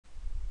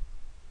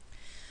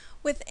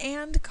With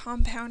and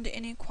compound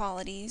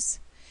inequalities,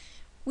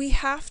 we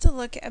have to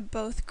look at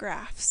both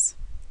graphs.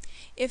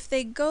 If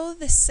they go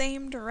the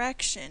same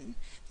direction,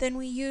 then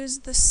we use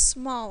the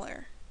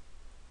smaller.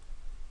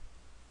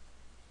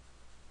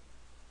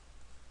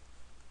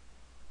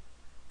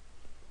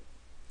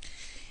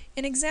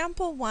 In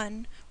example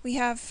 1, we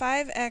have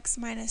 5x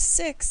minus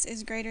 6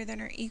 is greater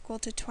than or equal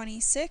to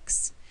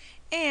 26,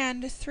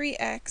 and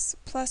 3x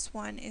plus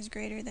 1 is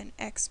greater than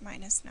x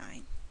minus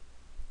 9.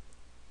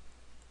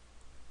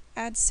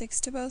 Add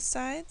 6 to both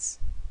sides,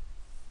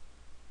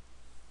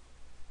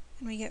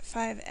 and we get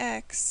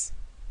 5x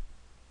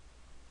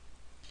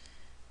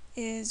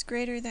is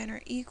greater than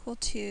or equal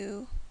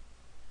to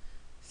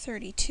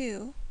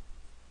 32.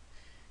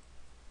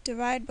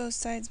 Divide both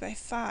sides by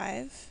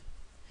 5,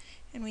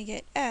 and we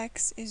get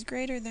x is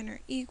greater than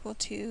or equal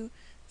to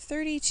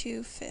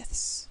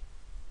 32/5.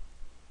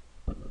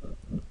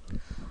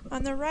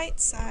 On the right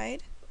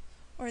side,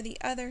 or the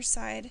other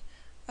side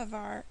of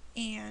our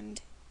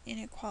and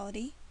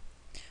inequality,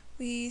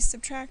 we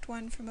subtract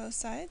 1 from both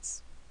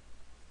sides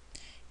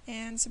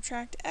and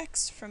subtract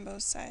x from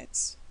both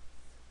sides.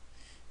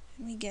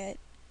 And we get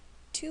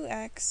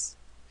 2x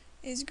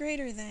is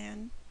greater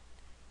than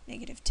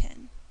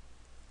 -10.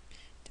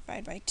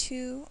 Divide by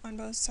 2 on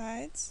both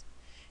sides,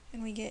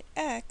 and we get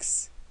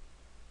x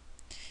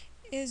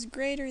is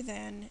greater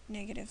than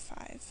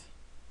 -5.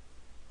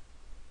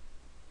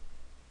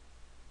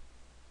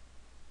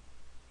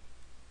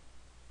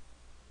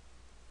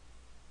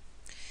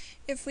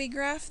 If we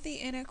graph the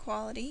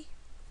inequality,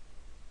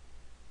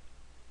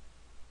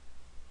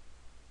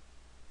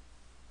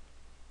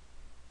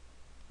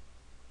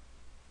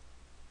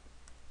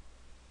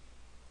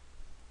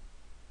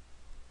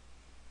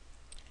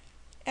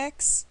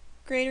 x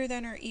greater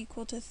than or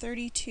equal to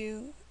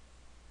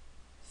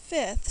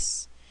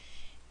 32/5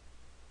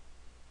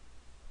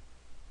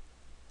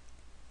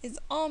 is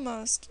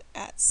almost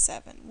at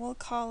 7. We'll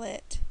call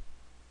it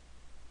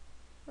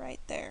right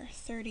there,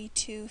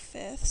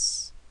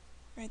 32/5,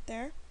 right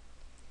there.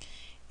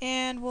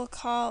 And we'll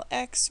call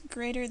x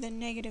greater than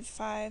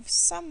 -5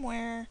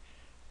 somewhere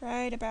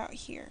right about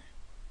here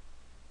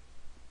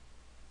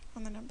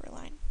on the number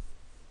line.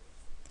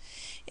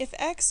 If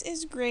x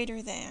is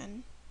greater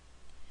than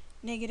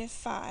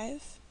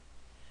 -5,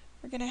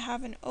 we're going to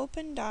have an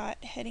open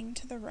dot heading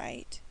to the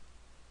right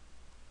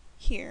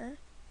here,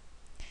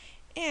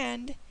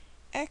 and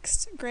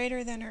x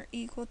greater than or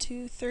equal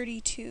to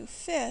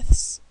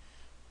 32/5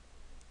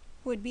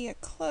 would be a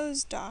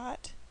closed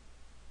dot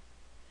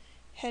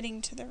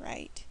heading to the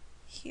right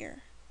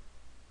here.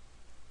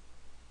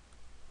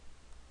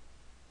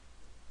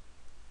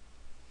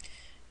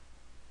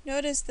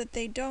 Notice that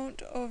they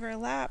don't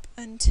overlap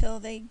until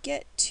they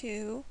get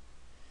to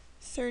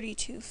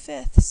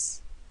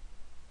 32/5.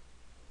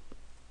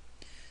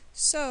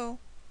 So,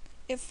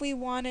 if we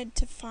wanted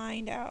to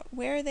find out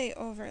where they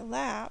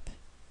overlap,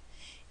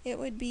 it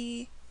would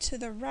be to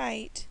the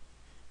right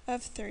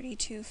of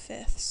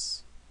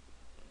 32/5.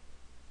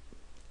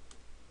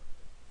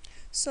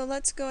 So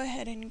let's go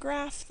ahead and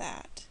graph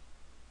that.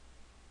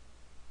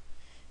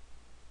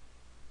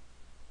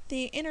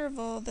 The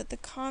interval that the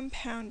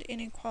compound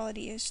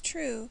inequality is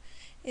true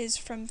is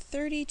from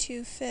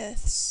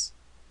 32/5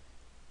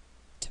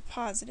 to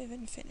positive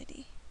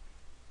infinity.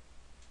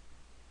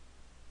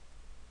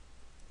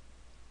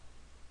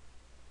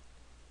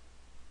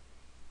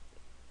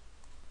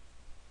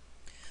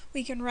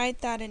 We can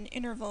write that in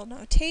interval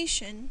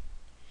notation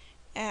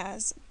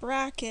as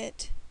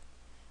bracket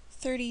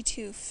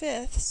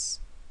 32/5,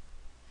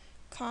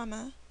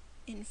 comma,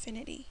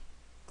 infinity,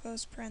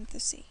 close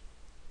parenthesis.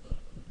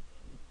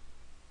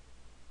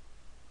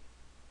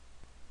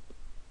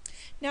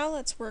 Now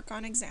let's work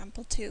on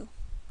example 2.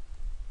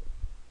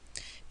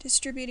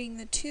 Distributing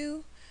the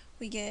 2,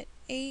 we get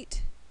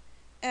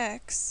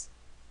 8x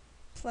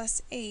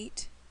plus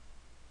 8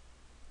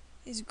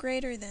 is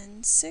greater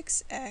than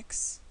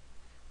 6x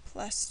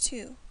plus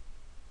 2.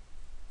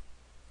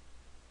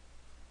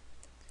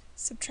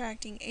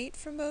 Subtracting 8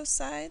 from both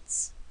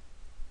sides,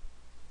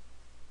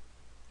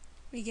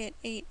 we get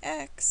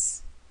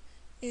 8x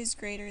is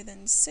greater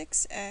than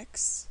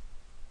 6x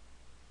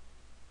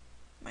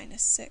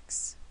minus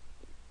 6.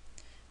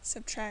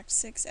 Subtract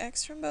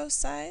 6x from both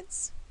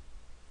sides,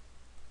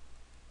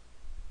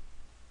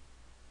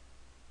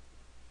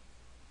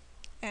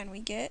 and we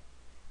get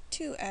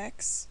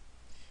 2x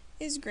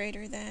is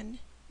greater than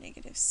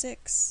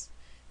 -6.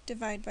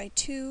 Divide by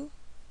 2,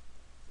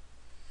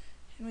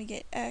 and we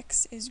get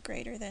x is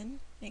greater than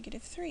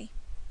 -3.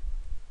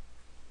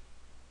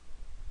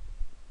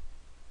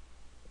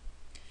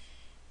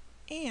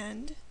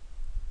 And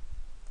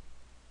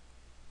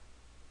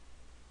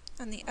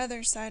on the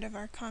other side of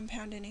our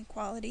compound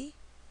inequality,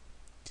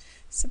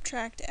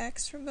 subtract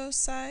x from both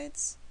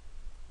sides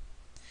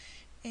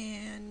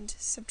and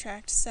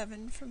subtract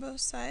 7 from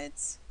both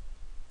sides.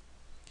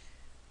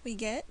 We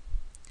get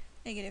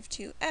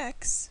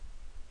 -2x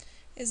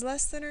is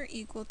less than or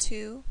equal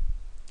to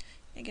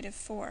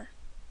 -4.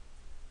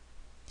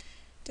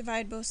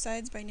 Divide both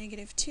sides by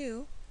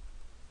 -2,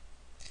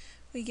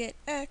 we get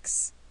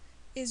x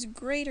is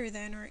greater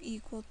than or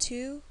equal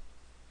to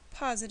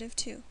positive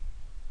 2.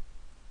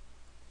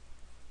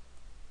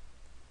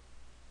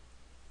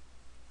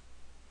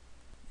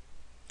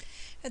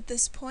 At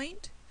this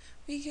point,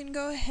 we can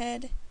go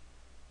ahead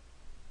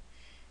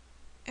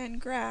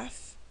and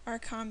graph our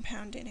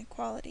compound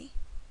inequality.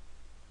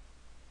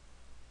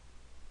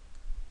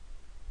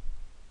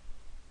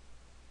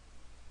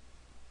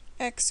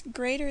 X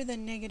greater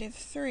than negative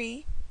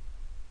 3,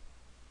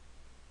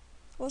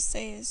 we'll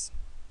say is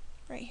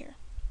right here.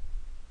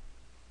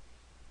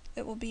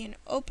 It will be an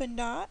open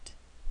dot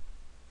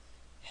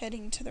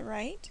heading to the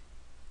right.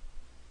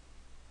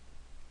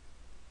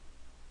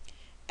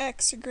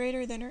 X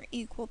greater than or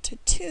equal to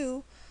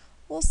 2,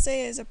 we'll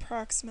say is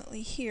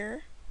approximately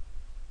here.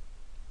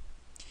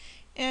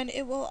 And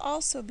it will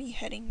also be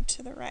heading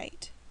to the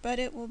right, but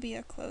it will be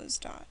a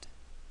closed dot.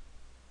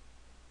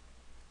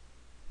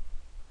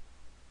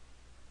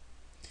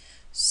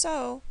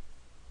 So,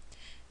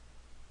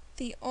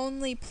 the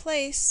only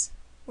place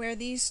where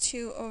these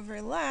two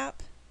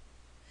overlap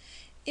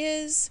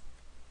is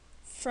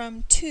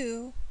from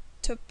 2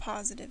 to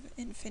positive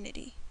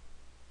infinity.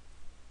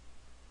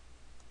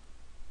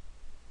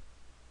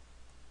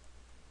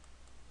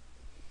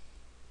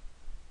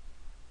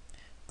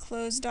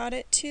 Closed dot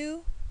at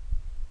 2,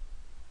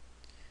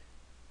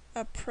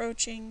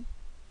 approaching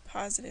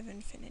positive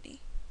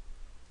infinity.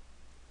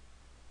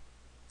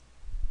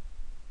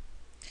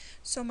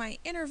 So my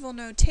interval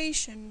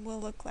notation will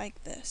look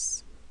like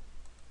this.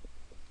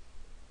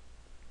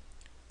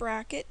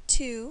 Bracket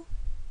 2,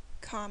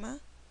 comma,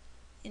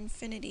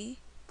 infinity,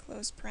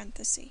 close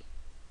parenthesis.